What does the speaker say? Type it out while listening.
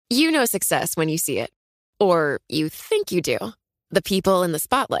You know success when you see it. Or you think you do. The people in the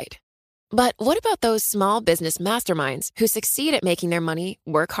spotlight. But what about those small business masterminds who succeed at making their money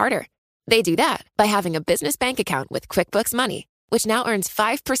work harder? They do that by having a business bank account with QuickBooks Money, which now earns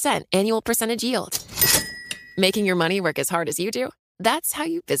 5% annual percentage yield. Making your money work as hard as you do? That's how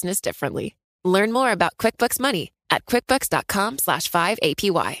you business differently. Learn more about QuickBooks Money at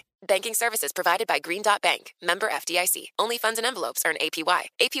quickbooks.com/5APY. Banking services provided by Green Dot Bank. Member FDIC. Only funds and envelopes earn APY.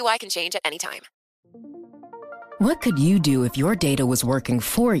 APY can change at any time. What could you do if your data was working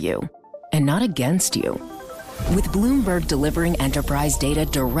for you and not against you? With Bloomberg delivering enterprise data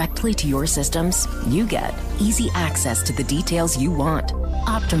directly to your systems, you get easy access to the details you want,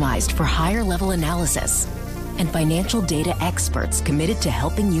 optimized for higher-level analysis, and financial data experts committed to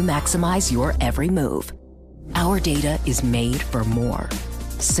helping you maximize your every move. Our data is made for more,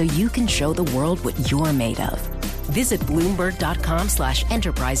 so you can show the world what you're made of. Visit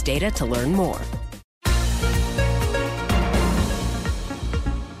Bloomberg.com/enterprise data to learn more.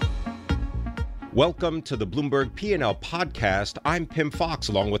 Welcome to the Bloomberg P&L podcast. I'm Pim Fox,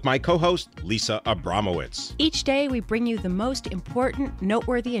 along with my co-host, Lisa Abramowitz. Each day, we bring you the most important,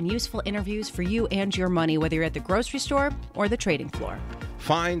 noteworthy, and useful interviews for you and your money, whether you're at the grocery store or the trading floor.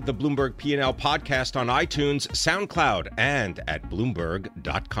 Find the Bloomberg P&L podcast on iTunes, SoundCloud, and at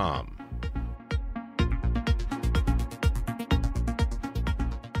Bloomberg.com.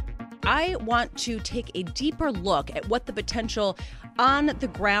 I want to take a deeper look at what the potential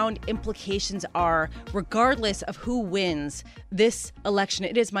on-the-ground implications are, regardless of who wins this election.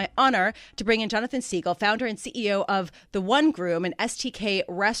 It is my honor to bring in Jonathan Siegel, founder and CEO of The One Groom and STK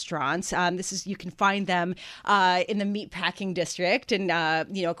Restaurants. You can find them in the meatpacking district and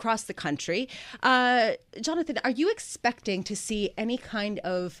across the country. Jonathan, are you expecting to see any kind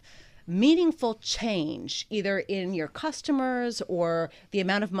of meaningful change either in your customers or the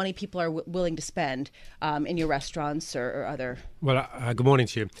amount of money people are willing to spend in your restaurants or other? Well, good morning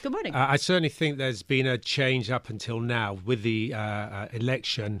to you. Good morning. I certainly think there's been a change up until now. With the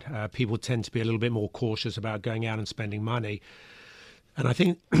election, people tend to be a little bit more cautious about going out and spending money. And I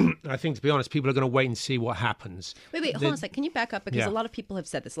think, to be honest, people are going to wait and see what happens. Wait, hold on a second. Can you back up? Because a lot of people have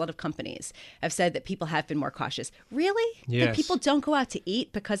said this. A lot of companies have said that people have been more cautious. Really? Yes. That people don't go out to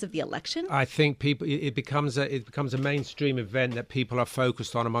eat because of the election? I think it becomes a mainstream event that people are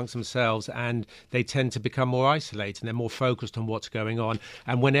focused on amongst themselves, and they tend to become more isolated and they're more focused on what's going on.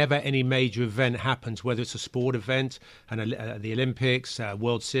 And whenever any major event happens, whether it's a sport event, the Olympics,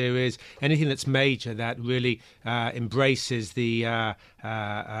 World Series, anything that's major that really embraces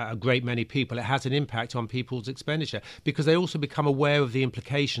a great many people, it has an impact on people's expenditure because they also become aware of the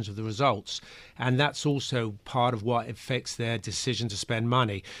implications of the results. And that's also part of what affects their decision to spend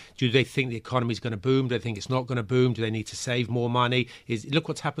money. Do they think the economy is going to boom? Do they think it's not going to boom? Do they need to save more money? Look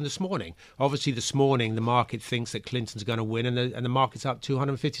what's happened this morning. Obviously, this morning, the market thinks that Clinton's going to win, and the market's up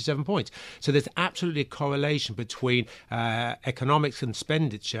 257 points. So there's absolutely a correlation between economics and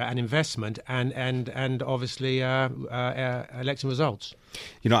expenditure and investment and obviously election results.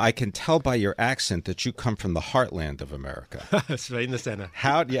 You know, I can tell by your accent that you come from the heartland of America. Straight in the center.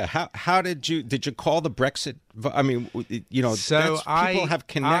 How did you call the Brexit? I mean, people have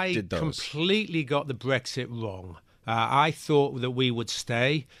connected those. I completely got the Brexit wrong. I thought that we would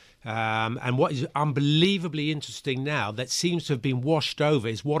stay. And what is unbelievably interesting now that seems to have been washed over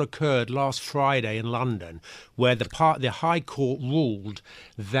is what occurred last Friday in London, where the High Court ruled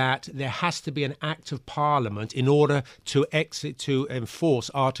that there has to be an act of Parliament in order to enforce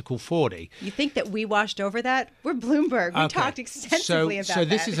Article 40. You think that we washed over that? We're Bloomberg. We talked extensively about that. So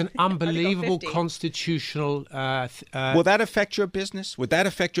this is an unbelievable constitutional... Will that affect your business? Would that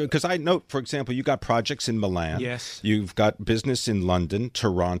affect you? Because I note, for example, you got projects in Milan. Yes. You've got business in London,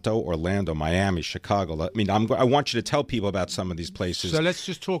 Toronto, Orlando, Miami, Chicago. I mean, I want you to tell people about some of these places. So let's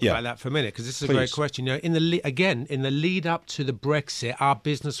just talk about that for a minute, because this is a great question. You know, in the lead up to the Brexit, our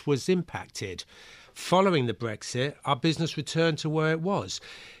business was impacted. Following the Brexit, our business returned to where it was.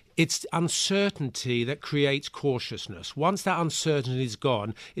 It's uncertainty that creates cautiousness. Once that uncertainty is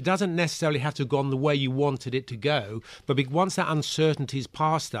gone, it doesn't necessarily have to have gone the way you wanted it to go, but7 that uncertainty is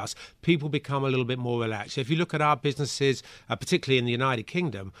past us, people become a little bit more relaxed. If you look at our businesses, particularly in the United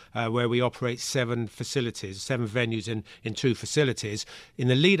Kingdom, where we operate 7 venues in 2 facilities, in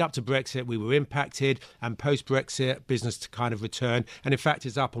the lead up to Brexit, we were impacted, and post-Brexit, business to kind of return, and in fact,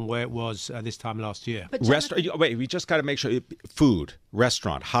 it's up on where it was this time last year. We just got to make sure, food,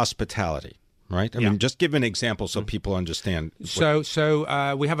 restaurant, hospitality. right? I mean, just give an example so people understand.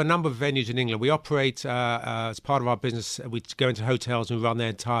 So we have a number of venues in England. We operate as part of our business. We go into hotels and we run their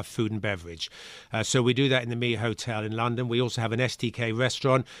entire food and beverage. So we do that in the Mia Hotel in London. We also have an STK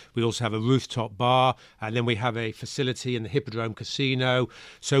restaurant. We also have a rooftop bar, and then we have a facility in the Hippodrome Casino.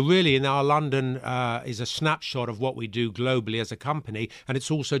 So really, in our London is a snapshot of what we do globally as a company, and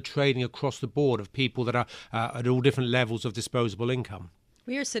it's also trading across the board of people that are at all different levels of disposable income.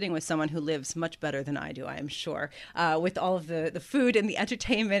 We are sitting with someone who lives much better than I do, I am sure, with all of the food and the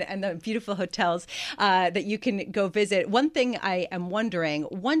entertainment and the beautiful hotels that you can go visit. One thing I am wondering,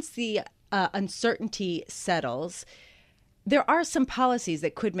 once the uncertainty settles, there are some policies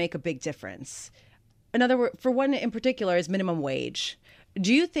that could make a big difference. In other words, for one in particular is minimum wage.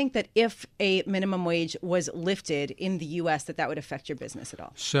 Do you think that if a minimum wage was lifted in the U.S., that would affect your business at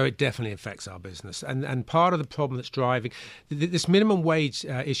all? So it definitely affects our business. And part of the problem that's driving this minimum wage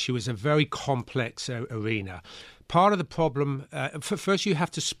issue is a very complex arena. Part of the problem, first you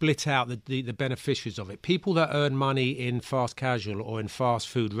have to split out the beneficiaries of it. People that earn money in fast casual or in fast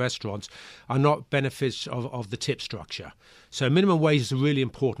food restaurants are not benefits of the tip structure. So minimum wage is a really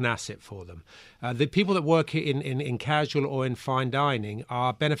important asset for them. The people that work in casual or in fine dining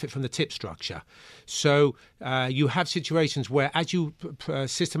are benefit from the tip structure. So you have situations where as you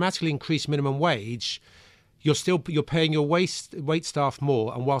systematically increase minimum wage, you're paying your wait staff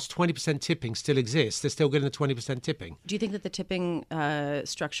more, and whilst 20% tipping still exists, they're still getting the 20% tipping. Do you think that the tipping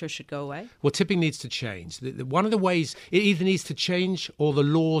structure should go away? Well, tipping needs to change. One of the ways it either needs to change or the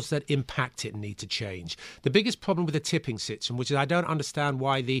laws that impact it need to change. The biggest problem with the tipping system, which is I don't understand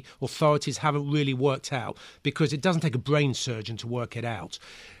why the authorities haven't really worked out, because it doesn't take a brain surgeon to work it out.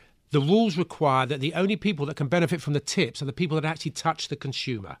 The rules require that the only people that can benefit from the tips are the people that actually touch the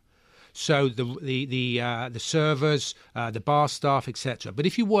consumer. So the servers, the bar staff, etc. But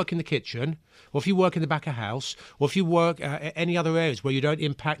if you work in the kitchen, or if you work in the back of house, or if you work any other areas where you don't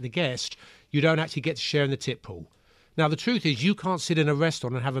impact the guest, you don't actually get to share in the tip pool. Now, the truth is you can't sit in a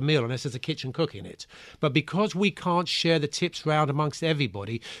restaurant and have a meal unless there's a kitchen cook in it. But because we can't share the tips round amongst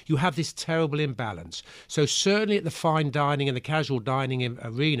everybody, you have this terrible imbalance. So certainly at the fine dining and the casual dining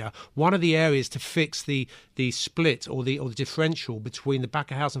arena, one of the areas to fix the split or the differential between the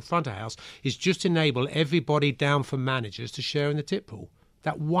back of house and front of house is just enable everybody down from managers to share in the tip pool.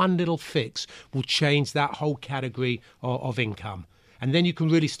 That one little fix will change that whole category of income. And then you can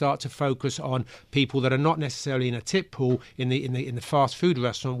really start to focus on people that are not necessarily in a tip pool in the fast food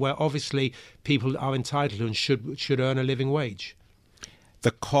restaurant, where obviously people are entitled and should earn a living wage. The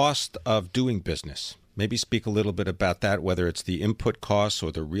cost of doing business. Maybe speak a little bit about that, whether it's the input costs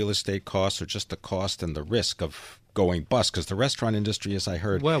or the real estate costs or just the cost and the risk of going bust, because the restaurant industry, as I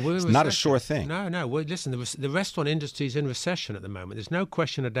heard, is not a sure thing. No. Well, listen, the restaurant industry is in recession at the moment. There's no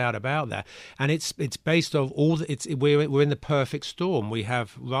question, a doubt about that, and it's based off we're in the perfect storm. We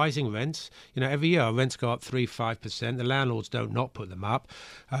have rising rents. Every year our rents go up 3-5%. The landlords don't not put them up.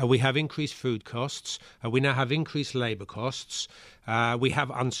 We have increased food costs. We now have increased labour costs. We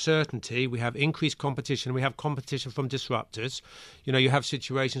have uncertainty. We have increased competition. We have competition from disruptors. You have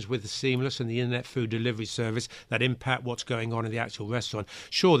situations with the Seamless and the internet food delivery service that impact what's going on in the actual restaurant.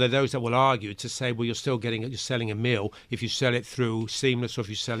 Sure, there are those that will argue to say, well, you're selling a meal if you sell it through Seamless or if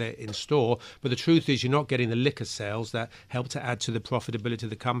you sell it in store. But the truth is, you're not getting the liquor sales that help to add to the profitability of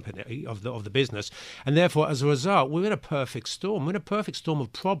the company, of the business. And therefore, as a result, we're in a perfect storm. We're in a perfect storm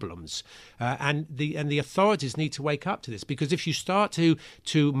of problems. And the authorities need to wake up to this, because if you start to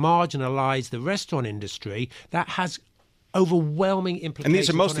marginalise the restaurant industry, that has overwhelming implications. And these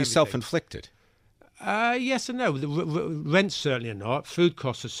are mostly self-inflicted. Yes and no. The rents certainly are not. Food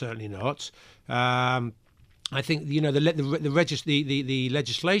costs are certainly not. I think the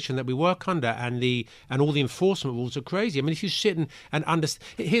legislation that we work under and all the enforcement rules are crazy. I mean, if you sit and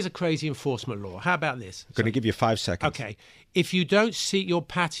understand, here's a crazy enforcement law. How about this? I'm going to give you 5 seconds. Okay. If you don't seat your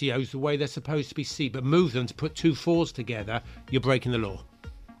patios the way they're supposed to be seated, but move them to put 2 fours together, you're breaking the law.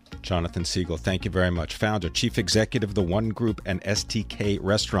 Jonathan Siegel, thank you very much. Founder, Chief Executive of the One Group and STK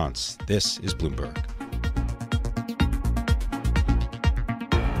Restaurants. This is Bloomberg.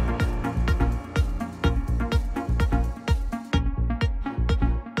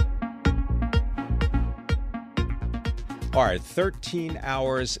 All right, 13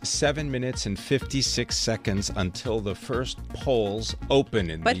 hours, 7 minutes, and 56 seconds until the first polls open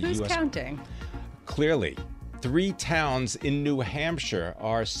in the U.S. But who's counting? Clearly, 3 towns in New Hampshire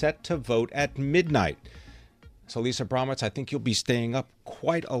are set to vote at midnight. So, Lisa Abramowitz, I think you'll be staying up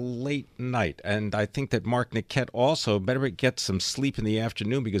quite a late night, and I think that Mark Niquette also better get some sleep in the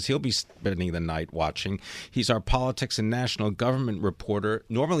afternoon because he'll be spending the night watching. He's our politics and national government reporter.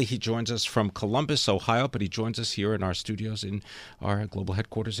 Normally he joins us from Columbus, Ohio, but he joins us here in our studios in our global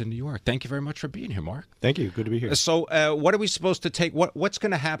headquarters in New York. Thank you very much for being here, Mark. Thank you. Good to be here. So what are we supposed to take? What's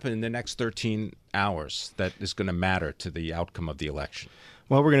going to happen in the next 13 hours that is going to matter to the outcome of the election?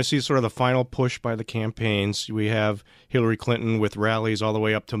 Well, we're going to see sort of the final push by the campaigns. We have Hillary Clinton with rallies all the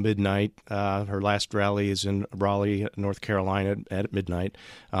way up to midnight. Her last rally is in Raleigh, North Carolina at midnight.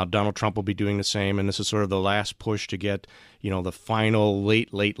 Donald Trump will be doing the same, and this is sort of the last push to get, the final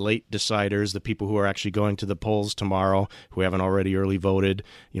late deciders, the people who are actually going to the polls tomorrow, who haven't already early voted,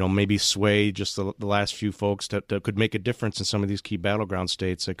 maybe sway just the last few folks that could make a difference in some of these key battleground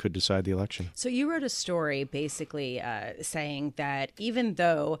states that could decide the election. So you wrote a story basically saying that even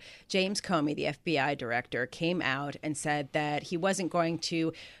though James Comey, the FBI director, came out and said that he wasn't going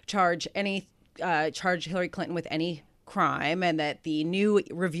to charge Hillary Clinton with any crime and that the new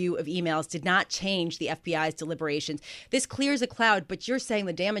review of emails did not change the FBI's deliberations, this clears a cloud, but you're saying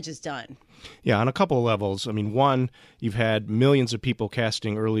the damage is done. Yeah, on a couple of levels. I mean, one, you've had millions of people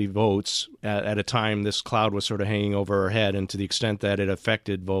casting early votes at a time this cloud was sort of hanging over our head, and to the extent that it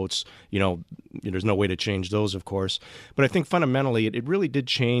affected votes, there's no way to change those, of course. But I think fundamentally it really did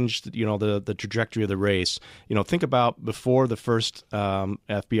change, the trajectory of the race. Think about before the first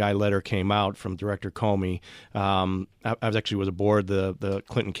FBI letter came out from Director Comey. I was aboard the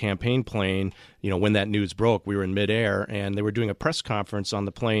Clinton campaign plane. When that news broke, we were in midair, and they were doing a press conference on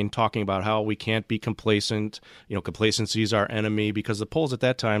the plane talking about how we can't be complacent. Complacency is our enemy, because the polls at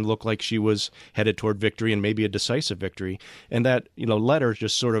that time looked like she was headed toward victory and maybe a decisive victory. And that, letter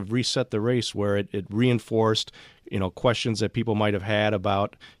just sort of reset the race, where it reinforced questions that people might have had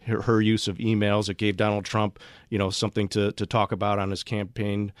about her use of emails. It gave Donald Trump, something to talk about on his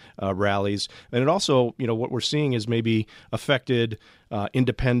campaign rallies. And it also, what we're seeing is maybe affected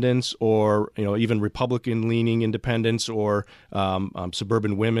independents or, even Republican-leaning independents or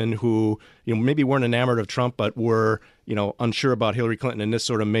suburban women who, maybe weren't enamored of Trump but were, unsure about Hillary Clinton, and this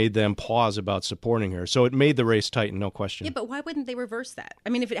sort of made them pause about supporting her. So it made the race tighten, no question. Yeah, but why wouldn't they reverse that? I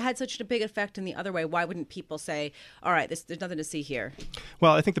mean, if it had such a big effect in the other way, why wouldn't people say, all right, there's nothing to see here?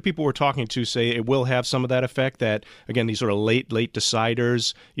 Well, I think the people we're talking to say it will have some of that effect, that, again, these sort of late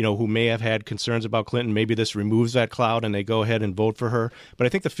deciders, who may have had concerns about Clinton, maybe this removes that cloud and they go ahead and vote for her. But I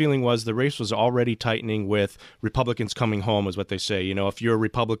think the feeling was the race was already tightening with Republicans coming home, is what they say. If you're a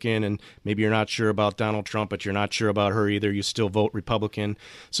Republican and maybe you're not sure about Donald Trump, but you're not sure about her either, you still vote Republican.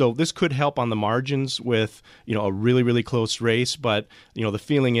 So this could help on the margins with, a really, really close race. But, the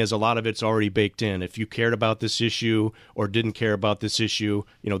feeling is a lot of it's already baked in. If you cared about this issue or didn't care about this issue,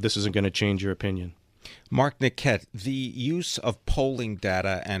 this isn't going to change your opinion. Mark Niquette, the use of polling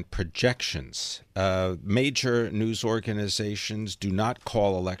data and projections. Major news organizations do not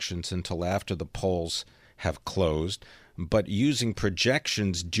call elections until after the polls have closed. But using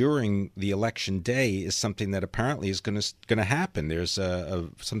projections during the election day is something that apparently is going to happen. There's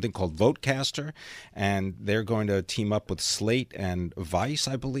something called Votecaster, and they're going to team up with Slate and Vice,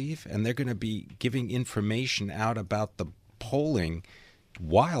 I believe, and they're going to be giving information out about the polling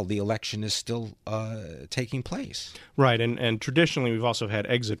while the election is still taking place. Right, and traditionally we've also had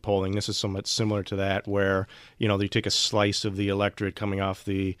exit polling. This is somewhat similar to that, where, they take a slice of the electorate coming off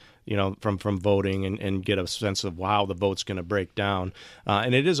the from voting and get a sense of how the vote's going to break down.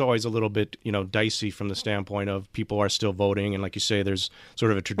 And it is always a little bit, dicey from the standpoint of people are still voting. And like you say, there's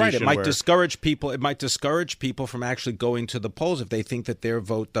sort of a tradition. Right. It might discourage people. It might discourage people from actually going to the polls if they think that their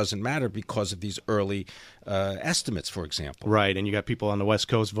vote doesn't matter because of these early estimates, for example. Right. And you got people on the West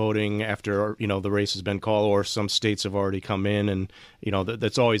Coast voting after, the race has been called, or some states have already come in. And,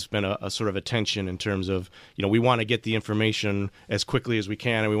 that's always been a sort of a tension in terms of, we want to get the information as quickly as we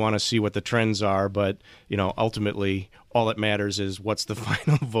can, and we want to see what the trends are, but ultimately all that matters is what's the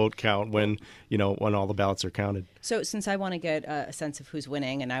final vote count when all the ballots are counted. So since I want to get a sense of who's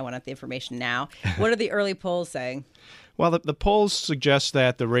winning and I want the information now, what are the early polls saying? Well, the polls suggest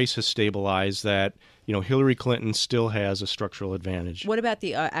that the race has stabilized, that Hillary Clinton still has a structural advantage. What about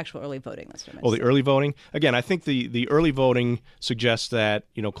the actual early voting? The early voting? Again, I think the early voting suggests that,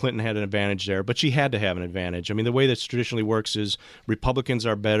 Clinton had an advantage there, but she had to have an advantage. I mean, the way that traditionally works is Republicans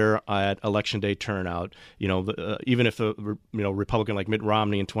are better at Election Day turnout. Even if a Republican like Mitt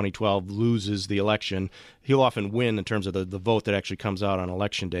Romney in 2012 loses the election, he'll often win in terms of the vote that actually comes out on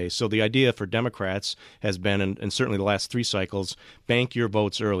Election Day. So the idea for Democrats has been, and certainly the last three cycles, bank your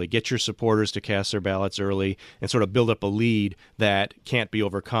votes early. Get your supporters to cast their ballots early and sort of build up a lead that can't be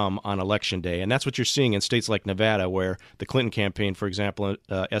overcome on Election Day. And that's what you're seeing in states like Nevada, where the Clinton campaign, for example,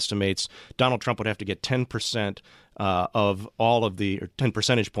 estimates Donald Trump would have to get 10% of all of the, or 10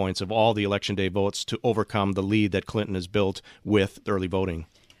 percentage points of all the Election Day votes to overcome the lead that Clinton has built with early voting.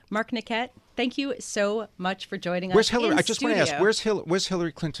 Mark Niquette, thank you so much for joining us. Where's Hillary? In I just want to ask, where's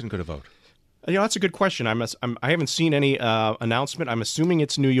Hillary Clinton going to vote? That's a good question. I haven't seen any announcement. I'm assuming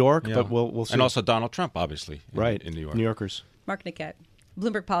it's New York, but we'll see. And also Donald Trump, obviously, in New York. New Yorkers. Mark Niquette,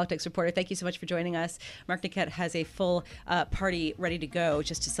 Bloomberg Politics reporter, thank you so much for joining us. Mark Niquette has a full party ready to go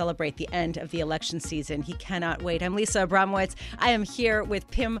just to celebrate the end of the election season. He cannot wait. I'm Lisa Abramowitz. I am here with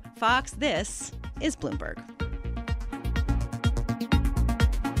Pimm Fox. This is Bloomberg.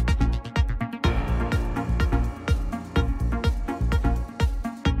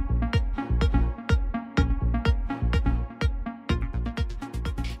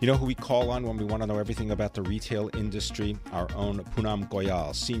 You know who we call on when we want to know everything about the retail industry? Our own Poonam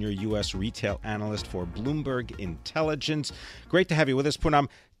Goyal, senior U.S. retail analyst for Bloomberg Intelligence. Great to have you with us, Poonam.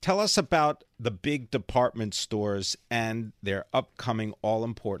 Tell us about the big department stores and their upcoming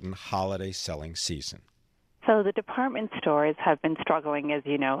all-important holiday selling season. So the department stores have been struggling, as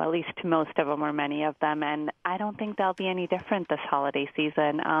you know, at least most of them or many of them, and I don't think they'll be any different this holiday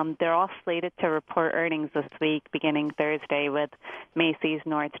season. They're all slated to report earnings this week, beginning Thursday with Macy's,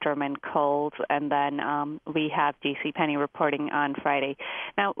 Nordstrom, and Kohl's, and then we have JCPenney reporting on Friday.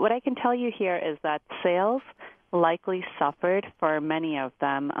 Now, what I can tell you here is that sales likely suffered for many of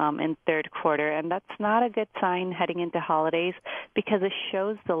them in third quarter, and that's not a good sign heading into holidays because it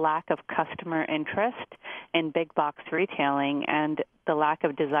shows the lack of customer interest in big box retailing and the lack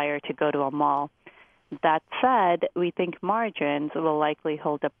of desire to go to a mall. That said, we think margins will likely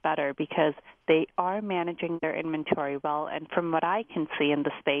hold up better because they are managing their inventory well, and from what I can see in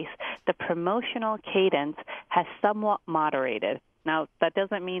the space, the promotional cadence has somewhat moderated. Now, that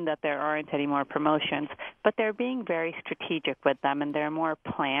doesn't mean that there aren't any more promotions, but they're being very strategic with them, and they're more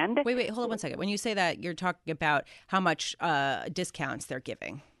planned. Wait, hold on one second. When you say that, you're talking about how much discounts they're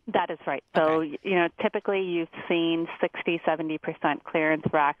giving. That is right. So, typically you've seen 60, 70% clearance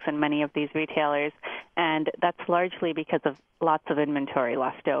racks in many of these retailers, and that's largely because of lots of inventory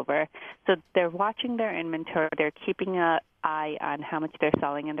left over. So they're watching their inventory. They're keeping an eye on how much they're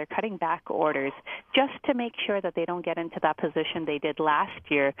selling, and they're cutting back orders just to make sure that they don't get into that position they did last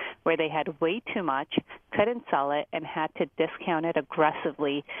year where they had way too much, couldn't sell it, and had to discount it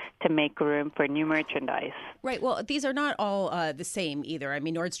aggressively to make room for new merchandise. Right. Well, these are not all the same either. I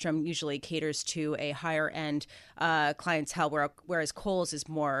mean, Nordstrom usually caters to a higher-end clientele, whereas Kohl's is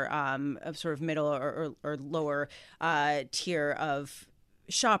more of sort of middle or lower tier of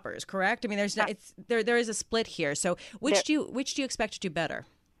shoppers, correct? I mean, there is a split here. So which do you expect to do better?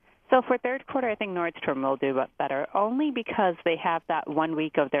 So for third quarter, I think Nordstrom will do better, only because they have that 1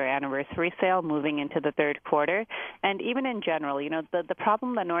 week of their anniversary sale moving into the third quarter. And even in general, the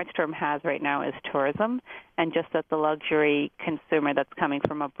problem that Nordstrom has right now is tourism, and just that the luxury consumer that's coming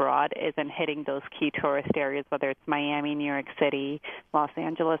from abroad isn't hitting those key tourist areas, whether it's Miami, New York City, Los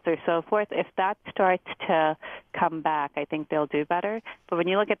Angeles, or so forth. If that starts to come back, I think they'll do better. But when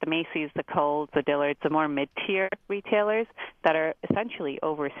you look at the Macy's, the Kohl's, the Dillard's, the more mid-tier retailers that are essentially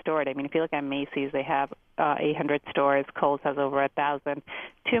overstored. I mean, if you look at Macy's, they have 800 stores. Kohl's has over 1,000.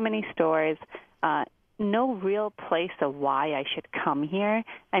 Too many stores. No real place of why I should come here.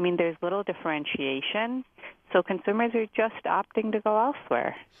 I mean, there's little differentiation. So consumers are just opting to go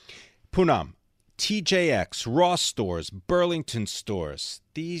elsewhere. Poonam, TJX, Ross stores, Burlington stores,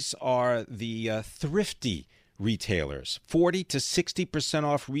 these are the thrifty retailers. 40 to 60%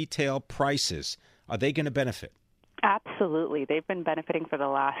 off retail prices. Are they going to benefit? Absolutely. They've been benefiting for the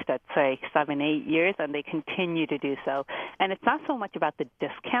last, I'd say, 7-8 years, and they continue to do so. And it's not so much about the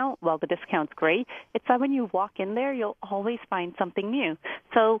discount. Well, the discount's great. It's that when you walk in there, you'll always find something new.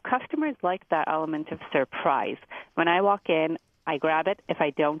 So customers like that element of surprise. When I walk in, I grab it. If I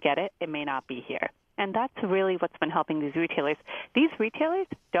don't get it, it may not be here. And that's really what's been helping these retailers. These retailers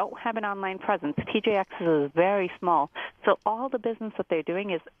don't have an online presence. TJX is very small. So all the business that they're doing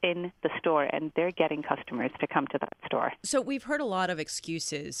is in the store, and they're getting customers to come to that store. So we've heard a lot of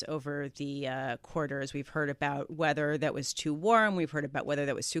excuses over the quarters. We've heard about weather that was too warm. We've heard about weather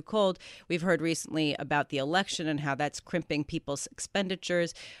that was too cold. We've heard recently about the election and how that's crimping people's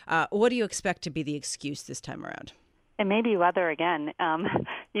expenditures. What do you expect to be the excuse this time around? And maybe weather again.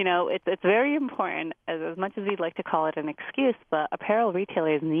 It's very important, as much as we'd like to call it an excuse, but apparel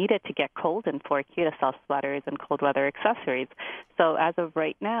retailers needed to get cold in 4Q to sell sweaters and cold weather accessories. So as of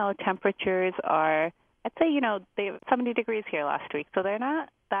right now, temperatures are I'd say, they have 70 degrees here last week, so they're not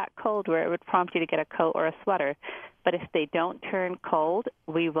that cold where it would prompt you to get a coat or a sweater. But if they don't turn cold,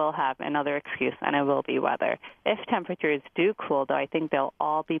 we will have another excuse, and it will be weather. If temperatures do cool, though, I think they'll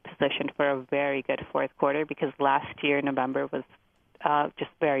all be positioned for a very good fourth quarter because last year, November was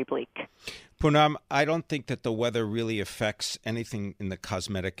just very bleak. Poonam, I don't think that the weather really affects anything in the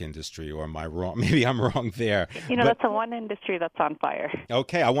cosmetic industry, or am I wrong? Maybe I'm wrong there. That's the one industry that's on fire.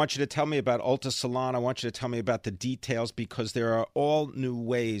 Okay, I want you to tell me about Ulta Salon. I want you to tell me about the details because there are all new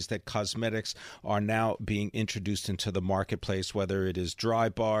ways that cosmetics are now being introduced into the marketplace, whether it is dry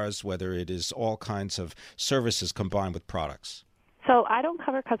bars, whether it is all kinds of services combined with products. So I don't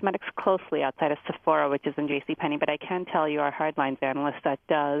cover cosmetics closely outside of Sephora, which is in JCPenney, but I can tell you our hardlines analyst that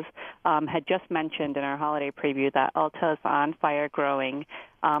does had just mentioned in our holiday preview that Ulta is on fire, growing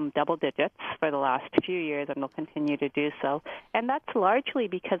double digits for the last few years, and will continue to do so. And that's largely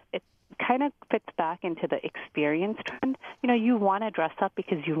because it kind of fits back into the experience trend. You want to dress up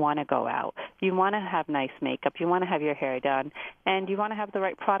because you want to go out. You want to have nice makeup. You want to have your hair done. And you want to have the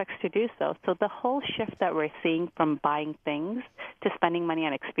right products to do so. So the whole shift that we're seeing from buying things to spending money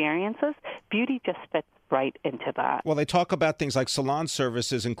on experiences, beauty just fits right into that. Well, they talk about things like salon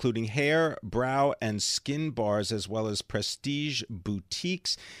services, including hair, brow, and skin bars, as well as prestige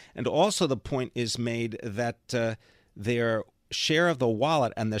boutiques. And also the point is made that their share of the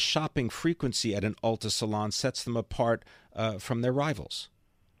wallet and the shopping frequency at an Ulta salon sets them apart from their rivals.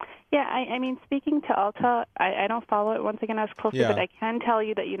 Yeah, I mean, speaking to Ulta, I don't follow it once again as closely, but I can tell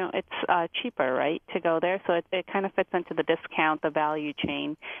you that, it's cheaper, right, to go there. So it kind of fits into the discount, the value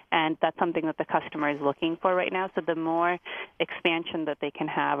chain, and that's something that the customer is looking for right now. So the more expansion that they can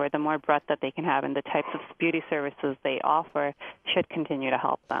have or the more breadth that they can have in the types of beauty services they offer should continue to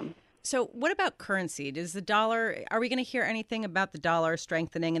help them. So what about currency? Does the dollar, are we going to hear anything about the dollar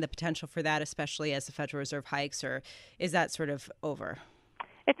strengthening and the potential for that, especially as the Federal Reserve hikes, or is that sort of over?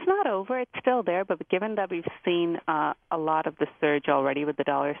 It's not over. It's still there, but given that we've seen a lot of the surge already with the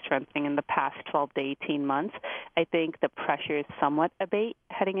dollar strengthening in the past 12 to 18 months, I think the pressure is somewhat abate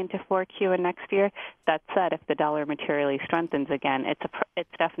heading into 4Q and next year. That said, if the dollar materially strengthens again, it's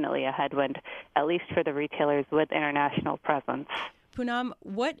definitely a headwind, at least for the retailers with international presence. Poonam,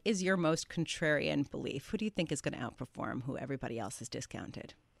 what is your most contrarian belief? Who do you think is going to outperform who everybody else is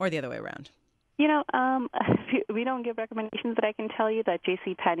discounted, or the other way around? We don't give recommendations, but I can tell you that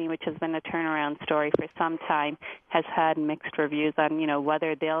JCPenney, which has been a turnaround story for some time, has had mixed reviews on,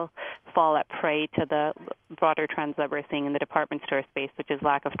 whether they'll fall at prey to the broader trends that we're seeing in the department store space, which is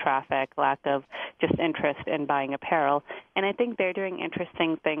lack of traffic, lack of just interest in buying apparel. And I think they're doing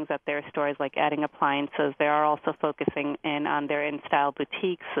interesting things at their stores, like adding appliances. They are also focusing in on their in-style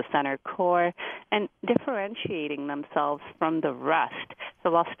boutiques, the center core, and differentiating themselves from the rest.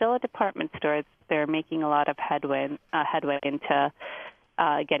 So while still a department store, they're making a lot of headway into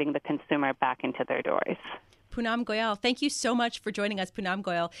getting the consumer back into their doors. Poonam Goyal, thank you so much for joining us. Poonam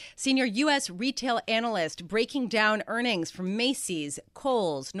Goyal, Senior U.S. Retail Analyst, breaking down earnings from Macy's,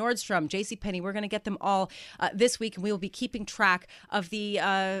 Kohl's, Nordstrom, JCPenney. We're going to get them all this week, and we will be keeping track of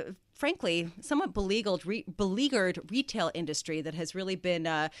the frankly, somewhat beleaguered retail industry that has really been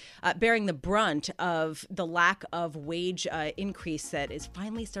bearing the brunt of the lack of wage increase that is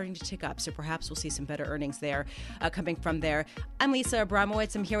finally starting to tick up. So perhaps we'll see some better earnings there coming from there. I'm Lisa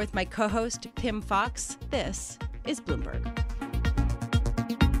Abramowitz. I'm here with my co-host, Pimm Fox. This is Bloomberg.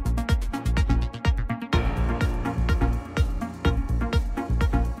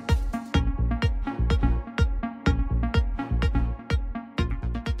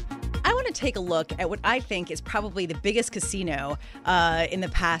 Take a look at what I think is probably the biggest casino in the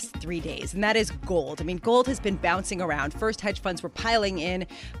past 3 days, and that is gold. I mean, gold has been bouncing around. First, hedge funds were piling in,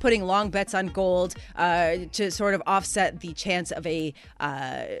 putting long bets on gold to sort of offset the chance of a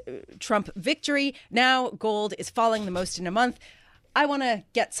Trump victory. Now, gold is falling the most in a month. I want to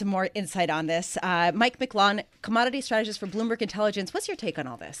get some more insight on this. Mike McLawn, commodity strategist for Bloomberg Intelligence. What's your take on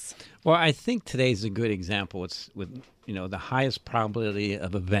all this? Well, I think today's a good example. It's with the highest probability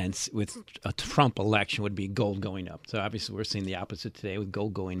of events with a Trump election would be gold going up. So obviously we're seeing the opposite today with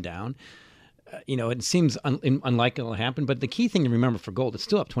gold going down. It seems unlikely it'll happen, but the key thing to remember for gold, it's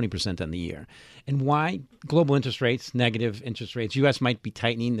still up 20% on the year. And why? Global interest rates, negative interest rates. U.S. might be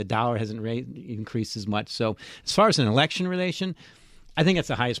tightening. The dollar hasn't increased as much. So as far as an election relation, I think that's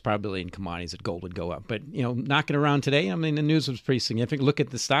the highest probability in commodities that gold would go up. But, knocking around today, I mean, the news was pretty significant. Look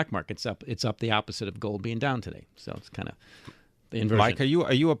at the stock market. It's up the opposite of gold being down today. So it's kind of the inversion. Mike, are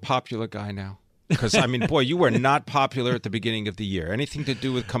you a popular guy now? Because, I mean, boy, you were not popular at the beginning of the year. Anything to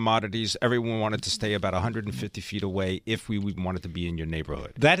do with commodities, everyone wanted to stay about 150 feet away if we wanted to be in your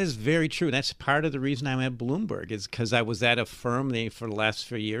neighborhood. That is very true. That's part of the reason I'm at Bloomberg is because I was at a firm for the last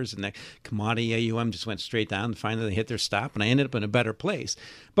few years, and the commodity AUM just went straight down. And finally, they hit their stop, and I ended up in a better place.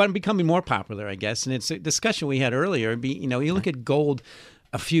 But I'm becoming more popular, I guess. And it's a discussion we had earlier. You look at gold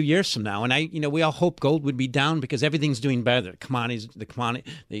a few years from now, and we all hope gold would be down because everything's doing better. The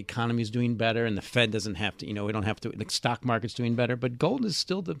economy is doing better, and the Fed doesn't have to. We don't have to. The stock market's doing better, but gold is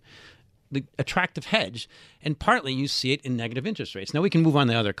still the attractive hedge, and partly you see it in negative interest rates. Now we can move on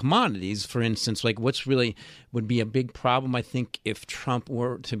to other commodities. For instance, like what's really would be a big problem, I think, if Trump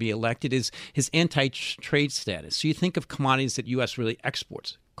were to be elected, is his anti-trade status. So you think of commodities that U.S. really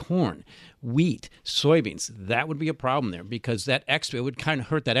exports. Corn, wheat, soybeans, that would be a problem there because it would kind of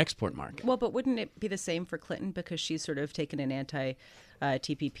hurt that export market. Well, but wouldn't it be the same for Clinton because she's sort of taken an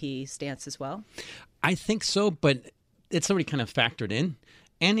anti-TPP stance as well? I think so, but it's already kind of factored in.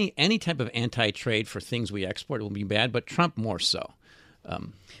 Any type of anti-trade for things we export will be bad, but Trump more so.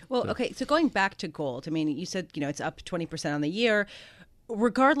 Okay, so going back to gold, I mean, you said, it's up 20% on the year.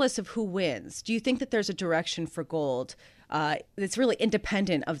 Regardless of who wins, do you think that there's a direction for gold that's really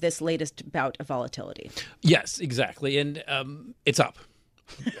independent of this latest bout of volatility? Yes, exactly. And it's up.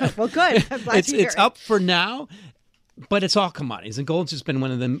 Well, good. I'm glad to hear it's up for now, but it's all commodities. And gold's just been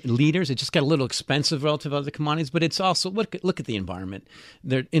one of the leaders. It just got a little expensive relative to other commodities, but it's also, look at the environment.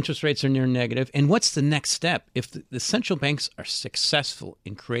 Their interest rates are near negative. And what's the next step? If the central banks are successful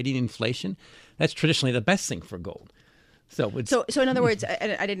in creating inflation, that's traditionally the best thing for gold. So in other words,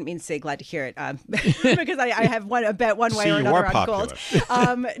 I didn't mean to say glad to hear it because I have a bet one way or another on gold.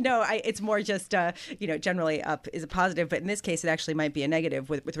 No, it's more just generally up is a positive, but in this case, it actually might be a negative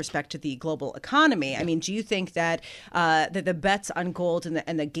with respect to the global economy. I mean, do you think that the bets on gold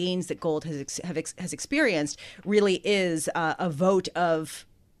and the gains that gold has experienced really is a vote of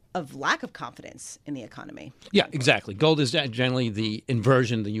lack of confidence in the economy? Yeah, exactly. Gold is generally the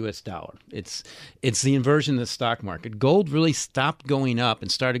inversion of the U.S. dollar. It's the inversion of the stock market. Gold really stopped going up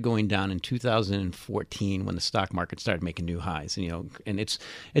and started going down in 2014 when the stock market started making new highs. And it's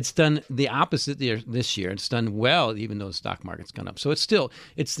done the opposite this year. It's done well, even though the stock market's gone up. So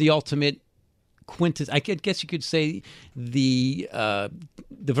it's the ultimate I guess you could say the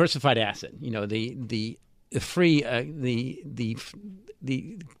diversified asset.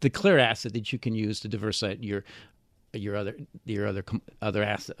 The clear asset that you can use to diversify your other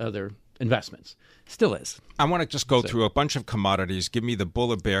investments. Still is. I want to just go through a bunch of commodities. Give me the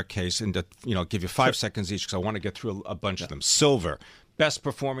bull or bear case, and give you 5 seconds each because I want to get through a bunch of them. Silver, best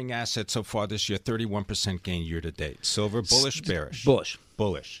performing asset so far this year, 31% gain year to date. Silver, bullish, bearish?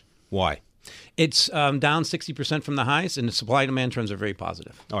 Bullish. Why? It's down 60% from the highs, and the supply-demand trends are very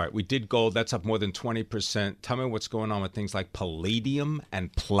positive. All right, we did gold. That's up more than 20%. Tell me what's going on with things like palladium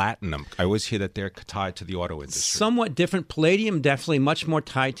and platinum. I always hear that they're tied to the auto industry. Somewhat different. Palladium definitely much more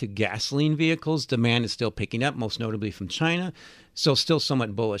tied to gasoline vehicles. Demand is still picking up, most notably from China, so still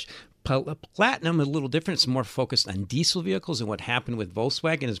somewhat bullish. Platinum is a little different. It's more focused on diesel vehicles, and what happened with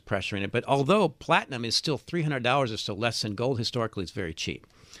Volkswagen is pressuring it. But although platinum is still $300 or so less than gold, historically it's very cheap.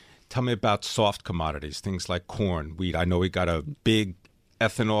 Tell me about soft commodities, things like corn, wheat. I know we got a big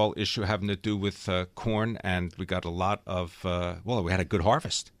ethanol issue having to do with corn, and we got a lot of, we had a good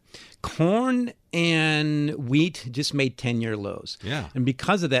harvest. Corn and wheat just made 10-year lows. Yeah. And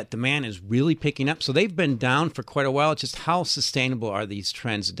because of that, demand is really picking up. So they've been down for quite a while. It's just how sustainable are these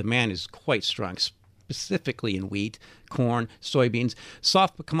trends? The demand is quite strong, specifically in wheat, corn, soybeans.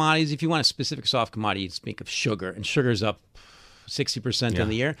 Soft commodities, if you want a specific soft commodity, you speak of sugar, and sugar's up 60% in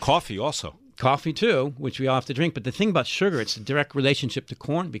the year. Coffee also. Coffee too, which we all have to drink. But the thing about sugar, it's a direct relationship to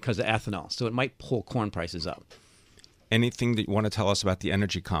corn because of ethanol. So it might pull corn prices up. Anything that you want to tell us about the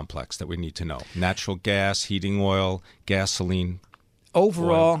energy complex that we need to know? Natural gas, heating oil, gasoline?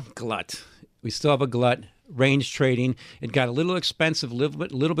 Overall, glut. We still have a glut. Range trading. It got a little expensive, a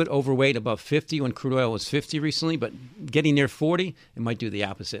little bit overweight, above 50 when crude oil was 50 recently, but getting near 40, it might do the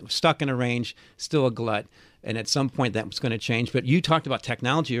opposite. We're stuck in a range, still a glut, and at some point that's going to change. But you talked about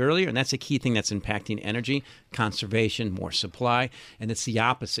technology earlier, and that's a key thing that's impacting energy, conservation, more supply, and it's the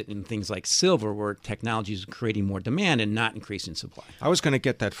opposite in things like silver, where technology is creating more demand and not increasing supply. I was going to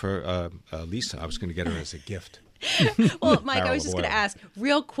get that for Lisa. I was going to get her as a gift. Well, Mike, I was just going to ask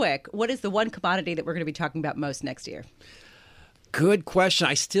real quick, what is the one commodity that we're going to be talking about most next year? Good question.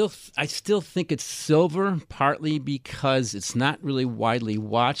 I still think it's silver, partly because it's not really widely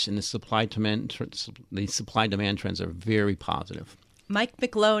watched, and the supply demand trends are very positive. Mike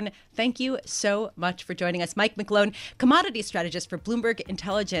McLone, thank you so much for joining us. Mike McLone, commodity strategist for Bloomberg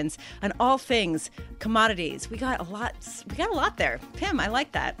Intelligence on all things commodities. We got a lot there. Pim, I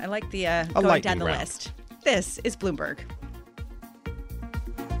like that. I like the going down the list. This is Bloomberg.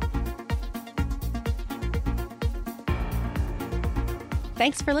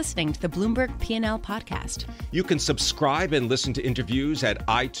 Thanks for listening to the Bloomberg P&L podcast. You can subscribe and listen to interviews at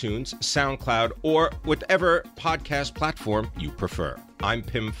iTunes, SoundCloud, or whatever podcast platform you prefer. I'm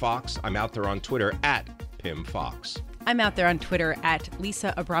Pim Fox. I'm out there on Twitter at Pim Fox. I'm out there on Twitter at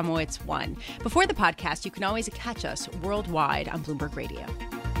Lisa Abramowitz1. Before the podcast, you can always catch us worldwide on Bloomberg Radio.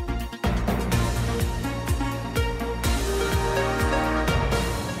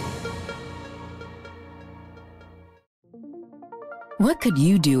 What could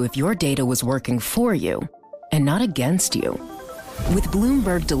you do if your data was working for you and not against you? With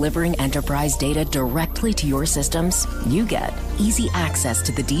Bloomberg delivering enterprise data directly to your systems, you get easy access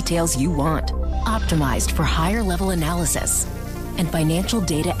to the details you want, optimized for higher-level analysis, and financial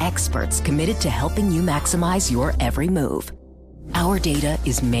data experts committed to helping you maximize your every move. Our data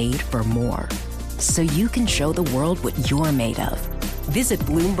is made for more, so you can show the world what you're made of. Visit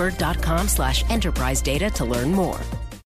Bloomberg.com/enterprise data to learn more.